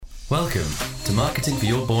Welcome to Marketing for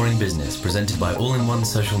Your Boring Business, presented by All-in-One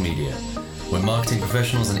Social Media, where marketing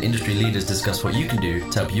professionals and industry leaders discuss what you can do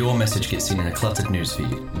to help your message get seen in a cluttered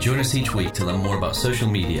newsfeed. Join us each week to learn more about social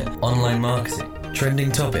media, online marketing,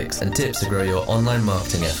 trending topics, and tips to grow your online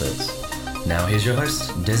marketing efforts. Now here's your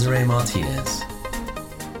host, Desiree Martinez.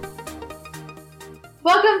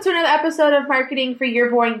 Welcome to another episode of Marketing for Your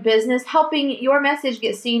Boring Business, helping your message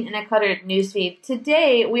get seen in a cluttered newsfeed.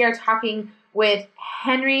 Today, we are talking with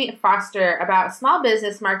Henry Foster about small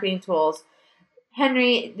business marketing tools.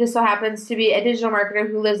 Henry just so happens to be a digital marketer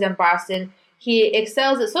who lives in Boston. He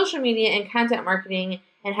excels at social media and content marketing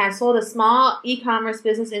and has sold a small e-commerce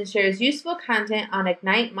business and shares useful content on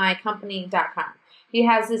IgniteMyCompany.com. He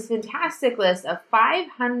has this fantastic list of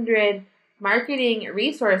 500 marketing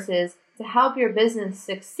resources to help your business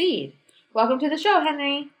succeed. Welcome to the show,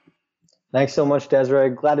 Henry. Thanks so much, Desiree.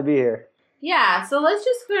 Glad to be here. Yeah, so let's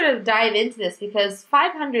just sort of dive into this because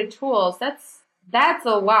 500 tools, that's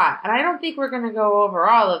a lot. And I don't think we're going to go over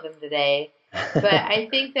all of them today. But I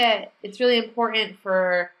think that it's really important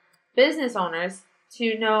for business owners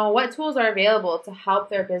to know what tools are available to help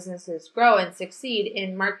their businesses grow and succeed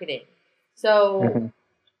in marketing. So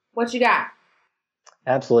what you got?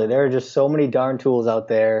 Absolutely. There are just so many darn tools out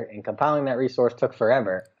there, and compiling that resource took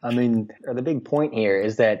forever. The big point here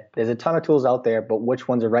is that there's a ton of tools out there, but which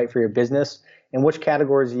ones are right for your business and which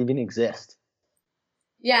categories even exist?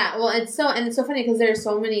 Yeah, well, it's so funny because there's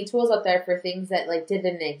so many tools out there for things that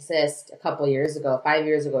didn't exist a couple years ago, 5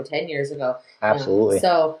 years ago, 10 years ago. Absolutely.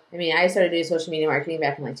 I started doing social media marketing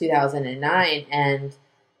back in 2009, and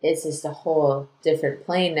it's just a whole different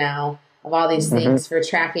plane now of all these things for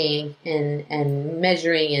tracking and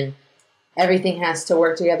measuring, and everything has to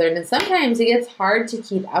work together. And then sometimes it gets hard to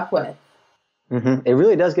keep up with. It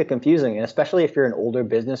really does get confusing, and especially if you're an older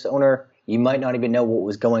business owner, you might not even know what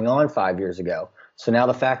was going on 5 years ago. So now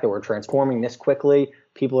the fact that we're transforming this quickly,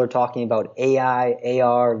 people are talking about AI,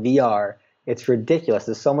 AR, VR, it's ridiculous.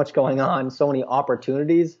 There's so much going on, so many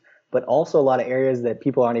opportunities, but also a lot of areas that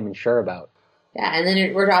people aren't even sure about. Yeah, and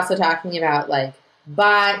then we're also talking about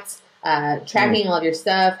bots, tracking all of your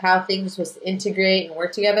stuff, how things just integrate and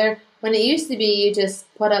work together. When it used to be you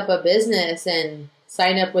just put up a business and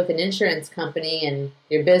sign up with an insurance company and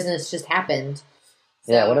your business just happened.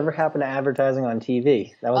 So, yeah, whatever happened to advertising on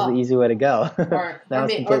TV? That was the easy way to go. Now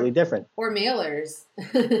it's completely different. Or mailers.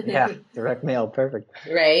 Yeah, direct mail, perfect.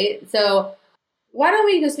 Right? So why don't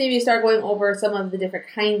we just maybe start going over some of the different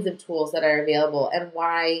kinds of tools that are available and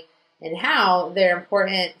why and how they're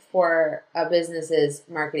important for a business's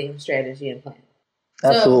marketing strategy and plan.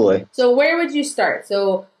 Absolutely. So where would you start?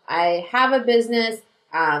 So I have a business.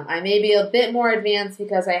 I may be a bit more advanced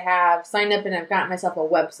because I have signed up and I've got myself a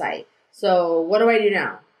website. So what do I do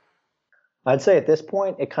now? I'd say at this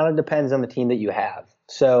point, it kind of depends on the team that you have.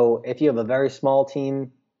 So if you have a very small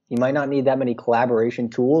team, you might not need that many collaboration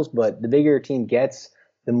tools, but the bigger your team gets,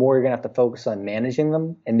 the more you're going to have to focus on managing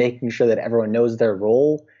them and making sure that everyone knows their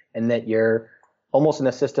role and that you're almost in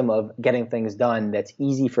a system of getting things done that's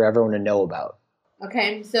easy for everyone to know about.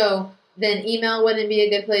 Okay, so then email wouldn't be a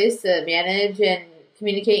good place to manage and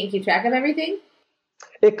communicate and keep track of everything?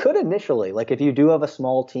 It could initially. If you do have a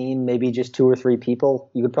small team, maybe just 2 or 3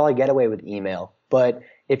 people, you could probably get away with email. But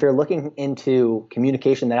if you're looking into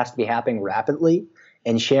communication that has to be happening rapidly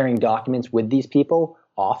and sharing documents with these people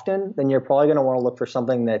often, then you're probably going to want to look for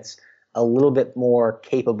something that's a little bit more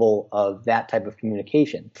capable of that type of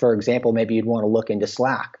communication. For example, maybe you'd want to look into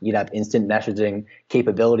Slack. You'd have instant messaging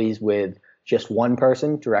capabilities with just one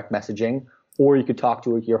person, direct messaging, or you could talk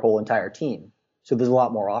to your whole entire team. So there's a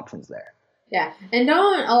lot more options there. Yeah, and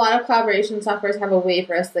don't a lot of collaboration softwares have a way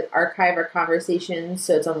for us to archive our conversations,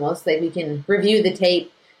 so it's almost like we can review the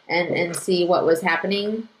tape and see what was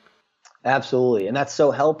happening? Absolutely, and that's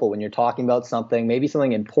so helpful when you're talking about something, maybe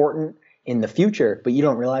something important in the future, but you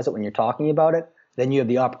don't realize it when you're talking about it. Then you have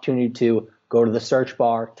the opportunity to go to the search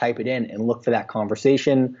bar, type it in, and look for that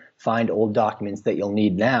conversation, find old documents that you'll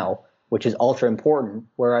need now, which is ultra important,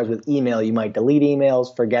 whereas with email, you might delete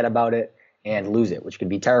emails, forget about it, and lose it, which could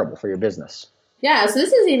be terrible for your business. Yeah, so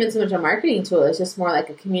this isn't even so much a marketing tool. It's just more like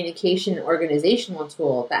a communication organizational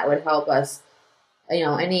tool that would help us,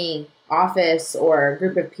 any office or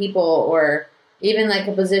group of people or even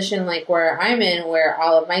a position where I'm in, where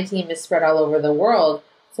all of my team is spread all over the world.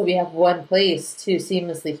 So we have one place to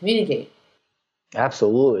seamlessly communicate.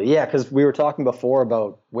 Absolutely. Yeah, because we were talking before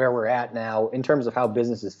about where we're at now in terms of how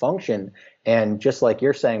businesses function. And just like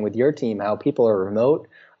you're saying with your team, how people are remote,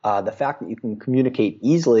 the fact that you can communicate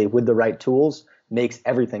easily with the right tools makes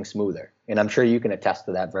everything smoother. And I'm sure you can attest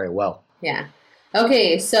to that very well. Yeah.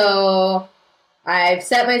 Okay, so I've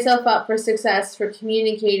set myself up for success for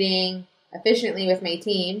communicating efficiently with my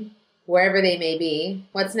team, wherever they may be.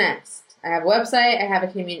 What's next? I have a website. I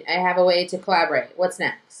have a way to collaborate. What's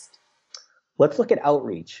next? Let's look at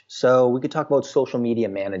outreach. So we could talk about social media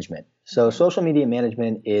management. So social media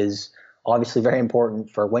management is obviously very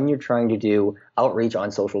important for when you're trying to do outreach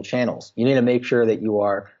on social channels. You need to make sure that you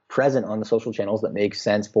are present on the social channels that make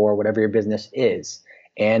sense for whatever your business is.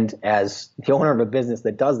 And as the owner of a business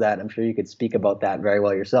that does that, I'm sure you could speak about that very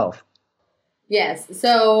well yourself. Yes.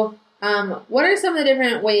 So what are some of the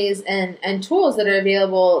different ways and tools that are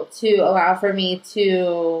available to allow for me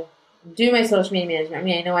to do my social media management? I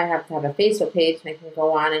mean, I know I have to have a Facebook page and I can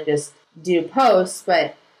go on and just do posts,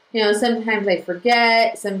 but sometimes I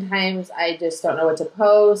forget. Sometimes I just don't know what to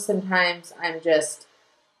post. Sometimes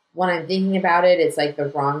when I'm thinking about it, it's like the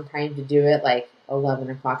wrong time to do it, like 11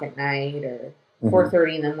 o'clock at night or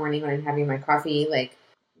 4:30 in the morning when I'm having my coffee. Like,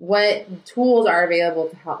 what tools are available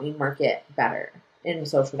to help me market better in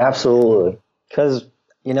social media? Absolutely. Because,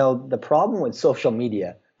 the problem with social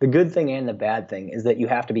media, the good thing and the bad thing is that you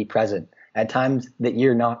have to be present at times that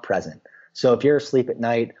you're not present. So if you're asleep at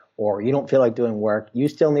night or you don't feel like doing work, you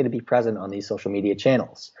still need to be present on these social media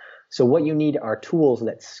channels. So what you need are tools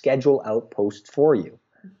that schedule out posts for you.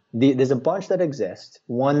 There's a bunch that exist.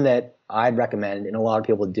 One that I'd recommend and a lot of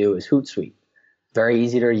people do is Hootsuite. Very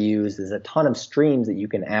easy to use. There's a ton of streams that you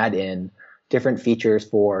can add in, different features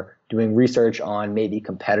for doing research on maybe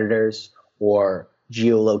competitors or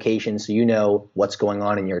geolocation so you know what's going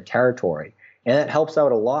on in your territory. And that helps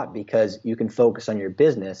out a lot because you can focus on your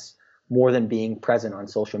business more than being present on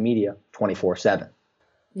social media 24/7.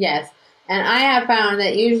 Yes. And I have found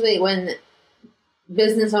that usually when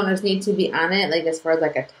business owners need to be on it, like as far as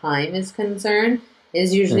like a time is concerned,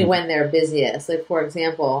 is usually when they're busiest. Like, for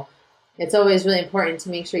example, it's always really important to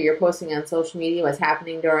make sure you're posting on social media what's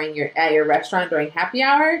happening at your restaurant during happy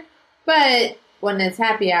hour. But when it's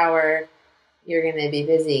happy hour, you're going to be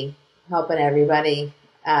busy helping everybody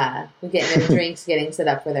getting their drinks, getting set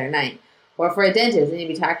up for their night. Or for a dentist, and you'd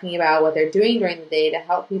be talking about what they're doing during the day to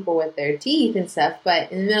help people with their teeth and stuff.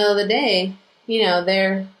 But in the middle of the day,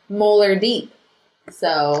 they're molar deep.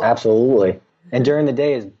 So Absolutely. And during the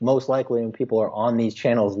day is most likely when people are on these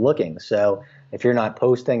channels looking. So if you're not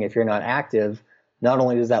posting, if you're not active, not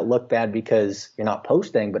only does that look bad because you're not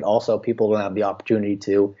posting, but also people don't have the opportunity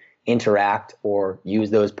to interact or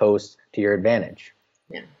use those posts to your advantage.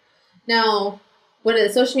 Yeah. Now, what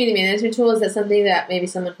a social media management tool, is that something that maybe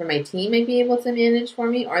someone from my team might be able to manage for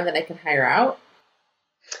me or that I could hire out?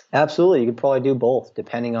 Absolutely. You could probably do both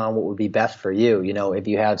depending on what would be best for you. If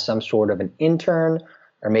you have some sort of an intern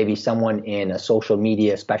or maybe someone in a social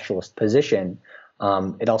media specialist position,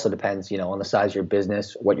 it also depends, on the size of your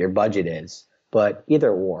business, what your budget is, but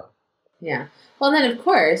either or. Yeah. Well, then, of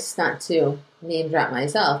course, not to name drop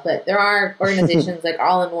myself, but there are organizations like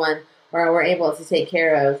All in One where we're able to take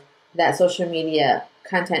care of that social media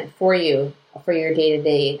content for you for your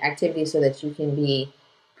day-to-day activities so that you can be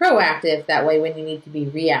proactive. That way, when you need to be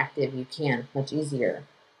reactive, you can much easier.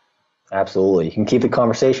 Absolutely. You can keep the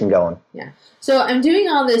conversation going. Yeah. So I'm doing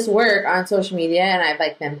all this work on social media and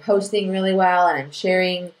I've been posting really well and I'm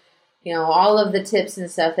sharing, all of the tips and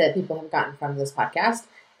stuff that people have gotten from this podcast.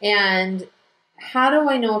 And how do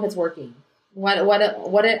I know if it's working? What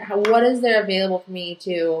is there available for me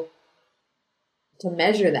to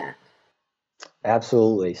measure that?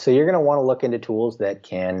 Absolutely. So you're going to want to look into tools that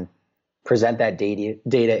can present that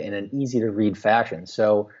data in an easy to read fashion.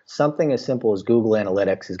 So something as simple as Google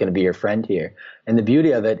Analytics is going to be your friend here. And the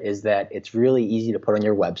beauty of it is that it's really easy to put on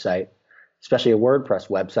your website, especially a WordPress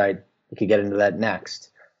website. We could get into that next.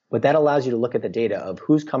 But that allows you to look at the data of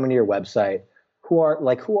who's coming to your website, who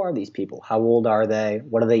are these people? How old are they?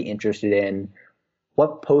 What are they interested in?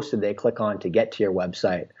 What posts did they click on to get to your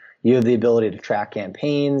website? You have the ability to track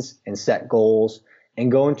campaigns and set goals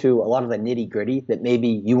and go into a lot of the nitty gritty that maybe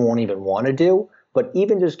you won't even want to do. But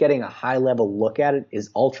even just getting a high level look at it is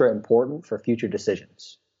ultra important for future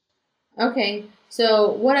decisions. Okay.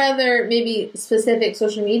 So what other maybe specific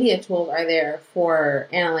social media tools are there for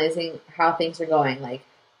analyzing how things are going? Like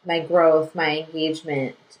my growth, my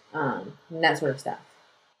engagement, that sort of stuff.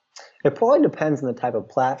 It probably depends on the type of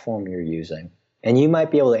platform you're using. And you might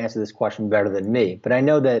be able to answer this question better than me. But I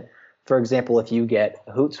know that, for example, if you get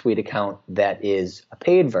a Hootsuite account that is a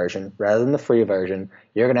paid version rather than the free version,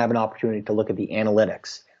 you're going to have an opportunity to look at the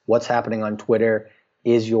analytics. What's happening on Twitter?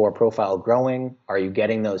 Is your profile growing? Are you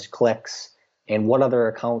getting those clicks? And what other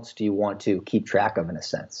accounts do you want to keep track of in a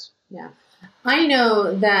sense? Yeah. I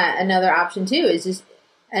know that another option too is just,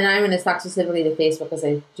 and I'm going to talk specifically to Facebook because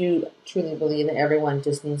I do truly believe that everyone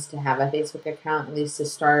just needs to have a Facebook account, at least to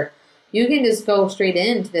start, you can just go straight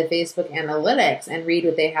into the Facebook analytics and read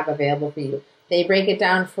what they have available for you. They break it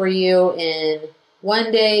down for you in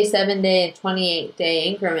 1 day, 7 day, and 28-day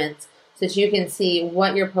increments so that you can see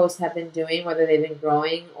what your posts have been doing, whether they've been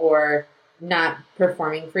growing or not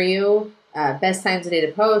performing for you, best times of day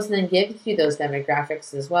to post, and then gives you those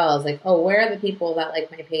demographics as well. It's like, oh, where are the people that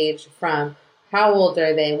like my page from? How old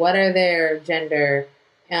are they? What are their gender?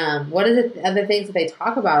 What are the other things that they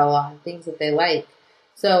talk about a lot, things that they like?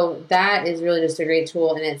 So that is really just a great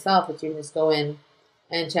tool in itself that you can just go in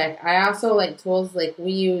and check. I also like tools like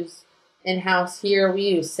we use in-house here. We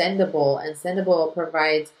use Sendable, and Sendable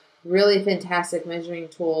provides really fantastic measuring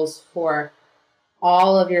tools for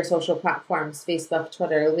all of your social platforms, Facebook,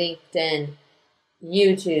 Twitter, LinkedIn,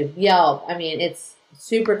 YouTube, Yelp. I mean, it's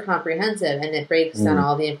super comprehensive, and it breaks down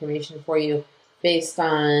all the information for you based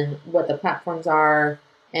on what the platforms are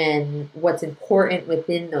and what's important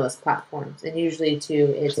within those platforms, and usually to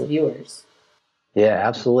its viewers. Yeah,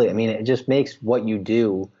 absolutely. I mean, it just makes what you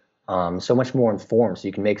do so much more informed, so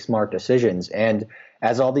you can make smart decisions. And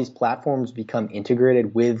as all these platforms become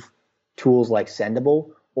integrated with tools like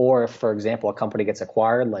Sendable, or if, for example, a company gets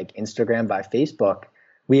acquired like Instagram by Facebook,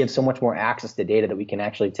 we have so much more access to data that we can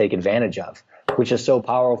actually take advantage of, which is so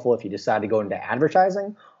powerful if you decide to go into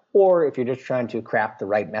advertising or if you're just trying to craft the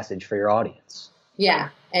right message for your audience. Yeah,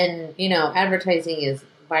 and advertising is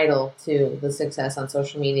vital to the success on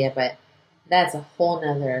social media, but that's a whole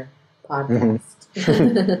nother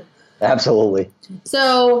podcast. Absolutely.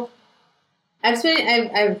 So I've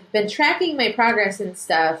been tracking my progress and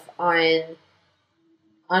stuff on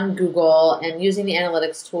Google and using the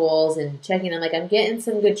analytics tools and checking. I'm getting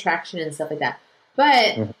some good traction and stuff like that.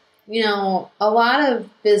 But a lot of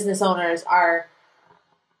business owners are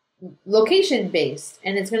location based,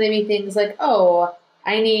 and it's going to be things like, oh,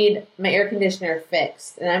 I need my air conditioner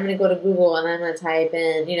fixed, and I'm going to go to Google and I'm going to type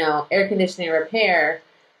in, air conditioning repair,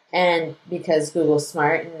 and because Google's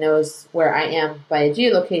smart and knows where I am by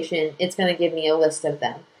geolocation, it's going to give me a list of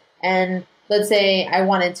them. And let's say I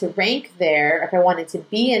wanted to rank there, if I wanted to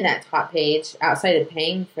be in that top page outside of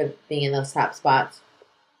paying for being in those top spots,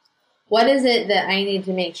 what is it that I need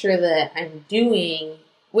to make sure that I'm doing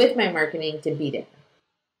with my marketing to be there?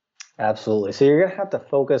 Absolutely. So you're going to have to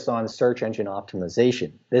focus on search engine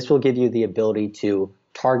optimization. This will give you the ability to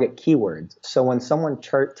target keywords. So when someone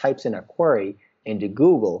types in a query into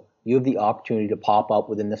Google, you have the opportunity to pop up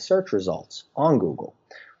within the search results on Google.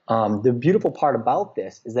 The beautiful part about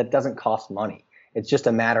this is that it doesn't cost money. It's just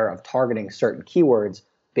a matter of targeting certain keywords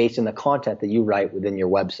based on the content that you write within your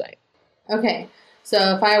website. Okay.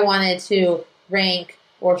 So if I wanted to rank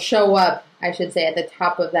or show up, I should say, at the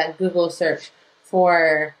top of that Google search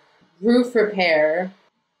for roof repair,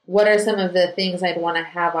 what are some of the things I'd want to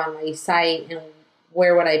have on my site, and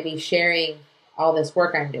where would I be sharing all this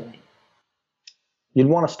work I'm doing? You'd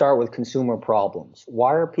want to start with consumer problems.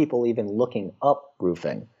 Why are people even looking up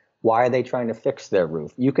roofing? Why are they trying to fix their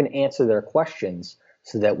roof? You can answer their questions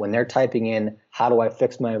so that when they're typing in, how do I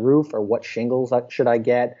fix my roof, or what shingles should I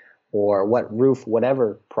get, or what roof,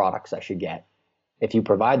 whatever products I should get, if you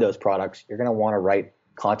provide those products, you're going to want to write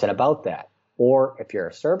content about that. Or if you're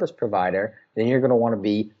a service provider, then you're going to want to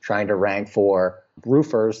be trying to rank for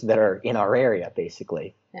roofers that are in our area,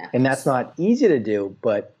 basically. Yeah. And that's not easy to do,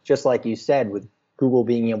 but just like you said, with Google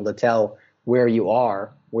being able to tell where you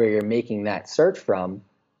are, where you're making that search from,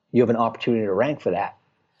 you have an opportunity to rank for that.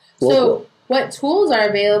 So what tools are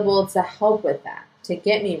available to help with that, to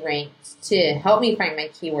get me ranked, to help me find my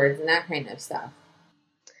keywords and that kind of stuff?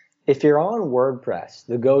 If you're on WordPress,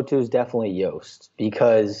 the go-to is definitely Yoast,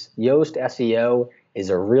 because Yoast SEO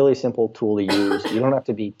is a really simple tool to use. You don't have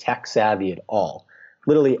to be tech savvy at all.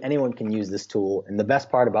 Literally anyone can use this tool, and the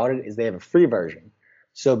best part about it is they have a free version.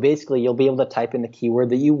 So basically you'll be able to type in the keyword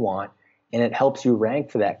that you want, and it helps you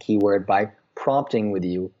rank for that keyword by prompting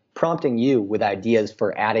you with ideas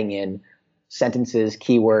for adding in sentences,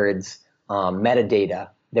 keywords, metadata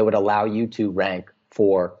that would allow you to rank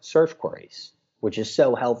for search queries, which is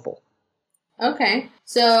so helpful. Okay.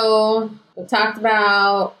 So we talked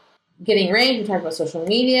about getting ranked. We talked about social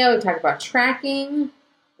media. We talked about tracking.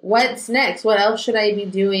 What's next? What else should I be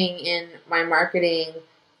doing in my marketing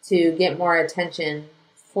to get more attention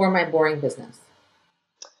for my boring business?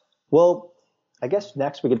 Well, I guess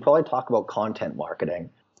next we could probably talk about content marketing.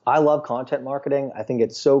 I love content marketing. I think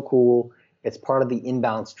it's so cool. It's part of the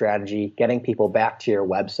inbound strategy, getting people back to your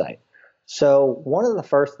website. So one of the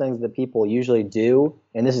first things that people usually do,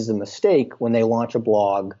 and this is a mistake when they launch a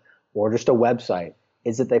blog or just a website,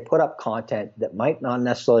 is that they put up content that might not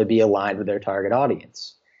necessarily be aligned with their target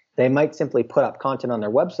audience. They might simply put up content on their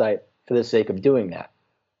website for the sake of doing that.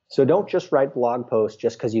 So don't just write blog posts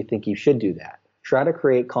just because you think you should do that. Try to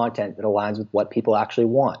create content that aligns with what people actually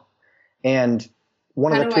want. And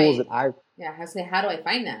one of the tools that I how do I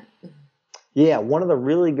find that? Yeah, one of the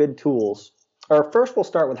really good tools, or first we'll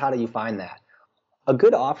start with how do you find that. A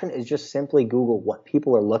good option is just simply Google what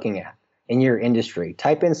people are looking at in your industry.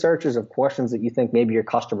 Type in searches of questions that you think maybe your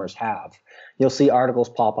customers have. You'll see articles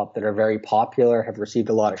pop up that are very popular, have received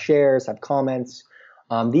a lot of shares, have comments.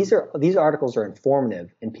 These articles are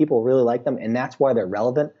informative and people really like them, and that's why they're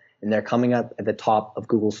relevant and they're coming up at the top of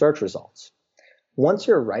Google search results. Once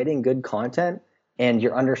you're writing good content and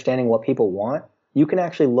you're understanding what people want, you can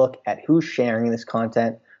actually look at who's sharing this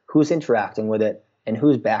content, who's interacting with it, and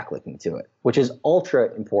who's backlinking to it, which is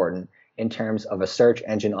ultra important in terms of a search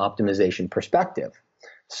engine optimization perspective.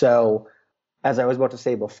 So, as I was about to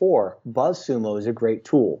say before, BuzzSumo is a great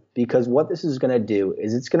tool because what this is going to do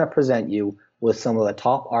is it's going to present you with some of the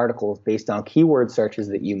top articles based on keyword searches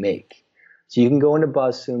that you make. So you can go into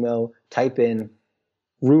BuzzSumo, type in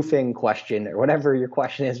roofing question or whatever your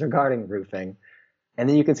question is regarding roofing, and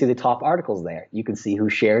then you can see the top articles there. You can see who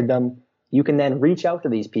shared them. You can then reach out to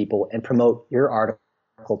these people and promote your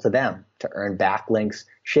article to them to earn backlinks,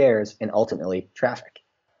 shares, and ultimately traffic.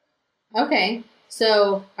 Okay.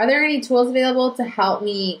 So are there any tools available to help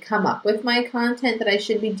me come up with my content that I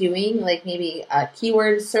should be doing, like maybe a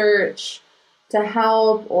keyword search to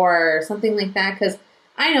help or something like that? Because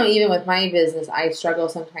I know even with my business, I struggle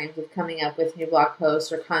sometimes with coming up with new blog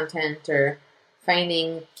posts or content or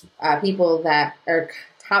finding people that are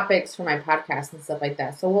topics for my podcast and stuff like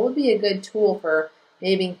that. So what would be a good tool for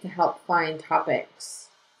maybe to help find topics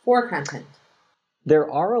for content? There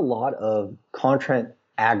are a lot of content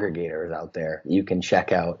aggregators out there you can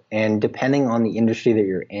check out. And depending on the industry that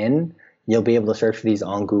you're in, you'll be able to search for these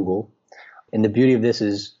on Google. And the beauty of this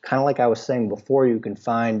is kind of like I was saying before, you can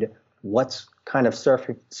find what's kind of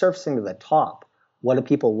surfacing to the top. What do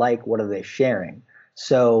people like? What are they sharing?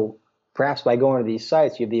 So perhaps by going to these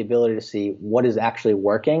sites, you have the ability to see what is actually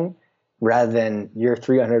working rather than your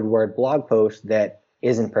 300-word blog post that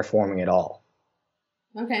isn't performing at all.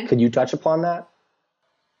 Okay. Could you touch upon that?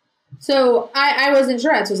 So I wasn't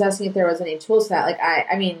sure. I was asking if there was any tools for that. Like,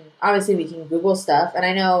 I mean, obviously we can Google stuff. And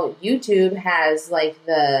I know YouTube has like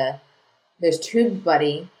there's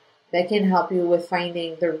TubeBuddy that can help you with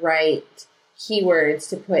finding the right keywords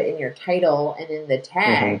to put in your title and in the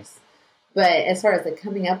tags. Mm-hmm. But as far as like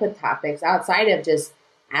coming up with topics outside of just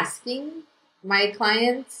asking my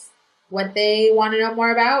clients what they want to know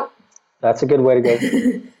more about. That's a good way to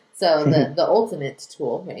go. So the ultimate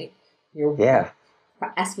tool, right? You're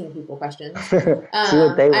asking people questions. See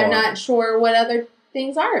what they want. I'm not sure what other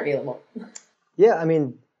things are available. Yeah, I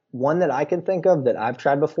mean, one that I can think of that I've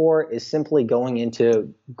tried before is simply going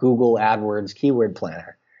into Google AdWords Keyword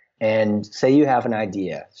Planner. And say you have an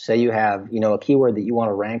idea, say you have, a keyword that you want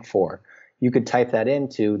to rank for. You could type that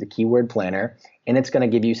into the Keyword Planner, and it's going to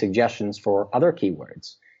give you suggestions for other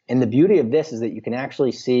keywords. And the beauty of this is that you can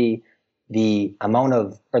actually see the amount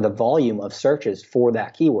of, or the volume of searches for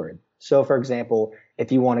that keyword. So for example,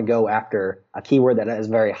 if you want to go after a keyword that has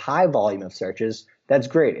very high volume of searches, that's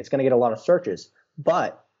great. It's going to get a lot of searches,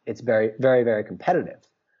 but it's very, very, very competitive.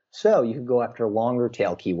 So you could go after longer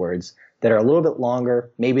tail keywords that are a little bit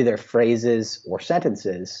longer. Maybe they're phrases or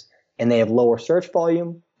sentences, and they have lower search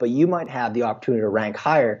volume, but you might have the opportunity to rank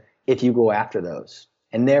higher if you go after those,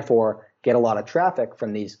 and therefore get a lot of traffic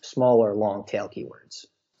from these smaller long tail keywords.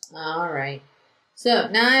 All right. So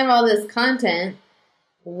now I have all this content.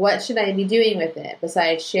 What should I be doing with it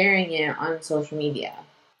besides sharing it on social media?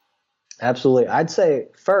 Absolutely. I'd say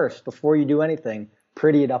first, before you do anything,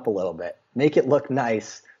 pretty it up a little bit. Make it look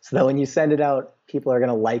nice so that when you send it out, people are going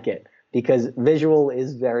to like it, because visual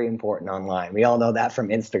is very important online. We all know that from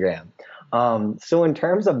Instagram. So in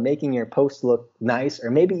terms of making your post look nice,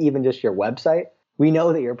 or maybe even just your website, we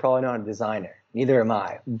know that you're probably not a designer. Neither am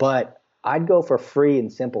I. But I'd go for free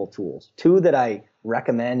and simple tools. Two that I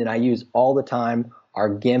recommend and I use all the time are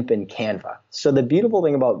GIMP and Canva. So the beautiful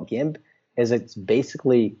thing about GIMP is it's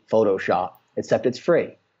basically Photoshop, except it's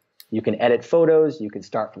free. You can edit photos, you can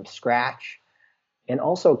start from scratch. And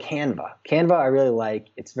also Canva. Canva I really like.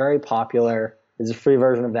 It's very popular. There's a free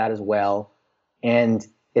version of that as well. And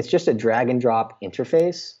it's just a drag and drop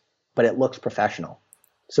interface, but it looks professional.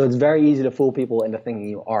 So it's very easy to fool people into thinking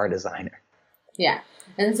you are a designer. Yeah.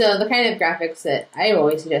 And so the kind of graphics that I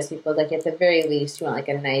always suggest people, like at the very least, you want like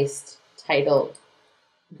a nice titled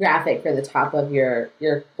graphic for the top of your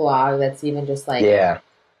blog that's even just like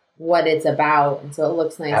what it's about. And so it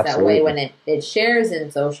looks nice. Absolutely. That way when it shares in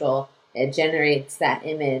social, it generates that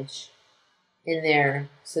image in there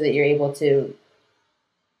so that you're able to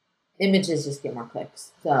images just get more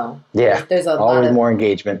clicks. So yeah, there's always more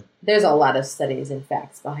engagement. There's a lot of studies and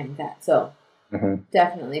facts behind that. So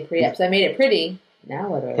definitely pretty up. So I made it pretty. Now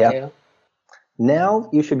what do I do? Now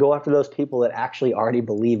you should go after those people that actually already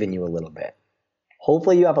believe in you a little bit.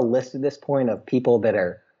 Hopefully you have a list at this point of people that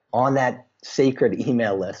are on that sacred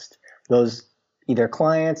email list. Those either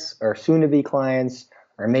clients or soon-to-be clients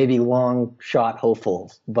or maybe long-shot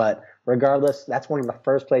hopefuls. But regardless, that's one of the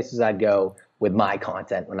first places I'd go with my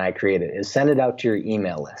content when I create it, is send it out to your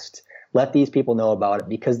email list. Let these people know about it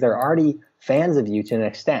because they're already fans of you to an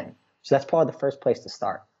extent. So that's probably the first place to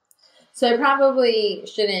start. So I probably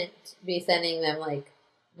shouldn't be sending them like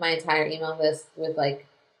my entire email list with like,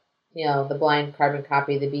 you know, the blind carbon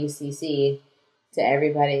copy, the BCC to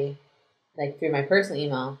everybody like through my personal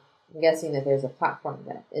email. I'm guessing that there's a platform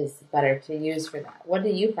that is better to use for that. What do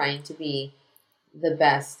you find to be the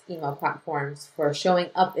best email platforms for showing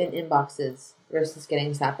up in inboxes versus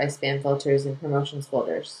getting stopped by spam filters and promotions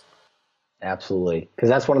folders? Absolutely. Because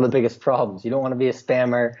that's one of the biggest problems. You don't want to be a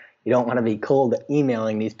spammer. You don't want to be cold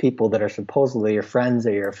emailing these people that are supposedly your friends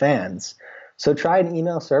or your fans. So try an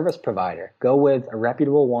email service provider. Go with a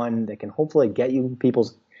reputable one that can hopefully get you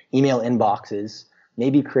people's email inboxes.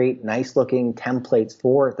 Maybe create nice looking templates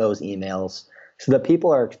for those emails so that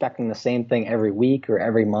people are expecting the same thing every week or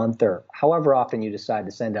every month or however often you decide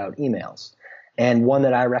to send out emails. And one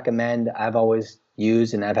that I recommend, I've always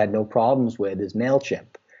used and I've had no problems with, is MailChimp.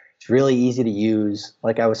 It's really easy to use.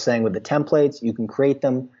 Like I was saying with the templates, you can create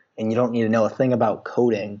them and you don't need to know a thing about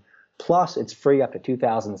coding. Plus, it's free up to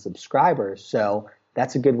 2,000 subscribers, so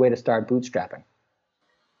that's a good way to start bootstrapping.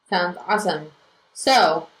 Sounds awesome.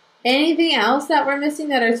 So, anything else that we're missing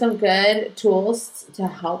that are some good tools to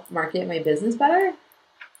help market my business better?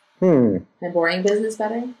 My boring business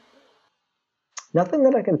better? Nothing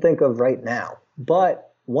that I can think of right now,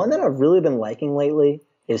 but one that I've really been liking lately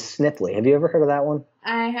is Sniply. Have you ever heard of that one?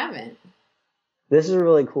 I haven't. This is a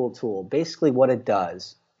really cool tool. Basically what it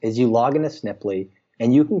does is you log into Sniply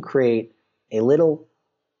and you can create a little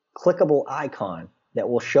clickable icon that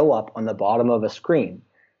will show up on the bottom of a screen.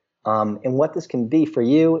 And what this can be for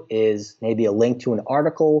you is maybe a link to an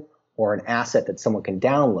article or an asset that someone can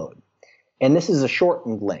download. And this is a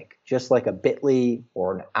shortened link, just like a Bitly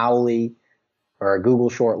or an Owly or a Google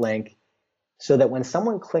short link, so that when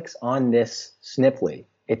someone clicks on this Sniply,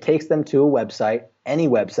 it takes them to a website, any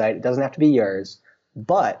website, it doesn't have to be yours,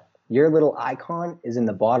 but your little icon is in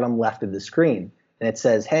the bottom left of the screen. And it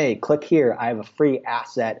says, hey, click here, I have a free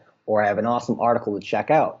asset or I have an awesome article to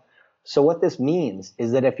check out. So what this means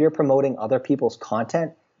is that if you're promoting other people's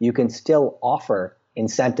content, you can still offer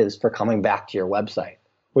incentives for coming back to your website,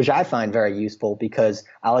 which I find very useful because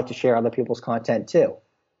I like to share other people's content too.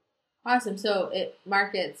 Awesome. So it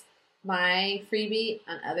markets my freebie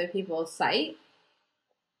on other people's site?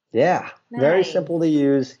 Yeah. Nice. Very simple to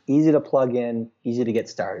use, easy to plug in, easy to get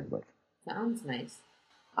started with. Sounds nice.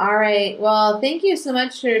 All right. Well, thank you so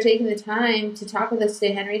much for taking the time to talk with us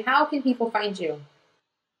today, Henry. How can people find you?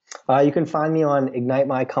 You can find me on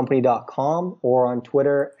IgniteMyCompany.com or on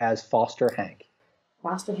Twitter as Foster Hank.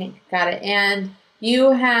 Foster Hank. Got it. And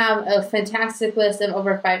you have a fantastic list of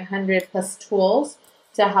over 500 plus tools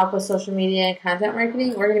to help with social media and content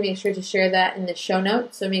marketing. We're going to make sure to share that in the show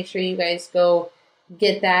notes. So make sure you guys go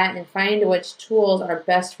get that and find which tools are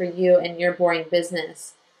best for you and your boring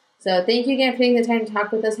business. So thank you again for taking the time to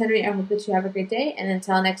talk with us, Henry. I hope that you have a great day. And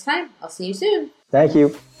until next time, I'll see you soon. Thank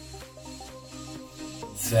you.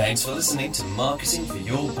 Thanks for listening to Marketing for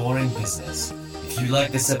Your Boring Business. If you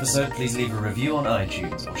like this episode, please leave a review on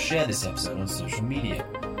iTunes or share this episode on social media.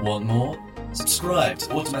 Want more? Subscribe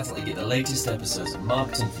to automatically get the latest episodes of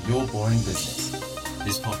Marketing for Your Boring Business.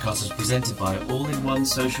 This podcast is presented by All-in-One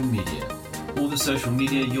Social Media. All the social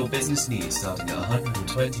media your business needs starting at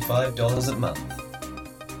 $125 a month.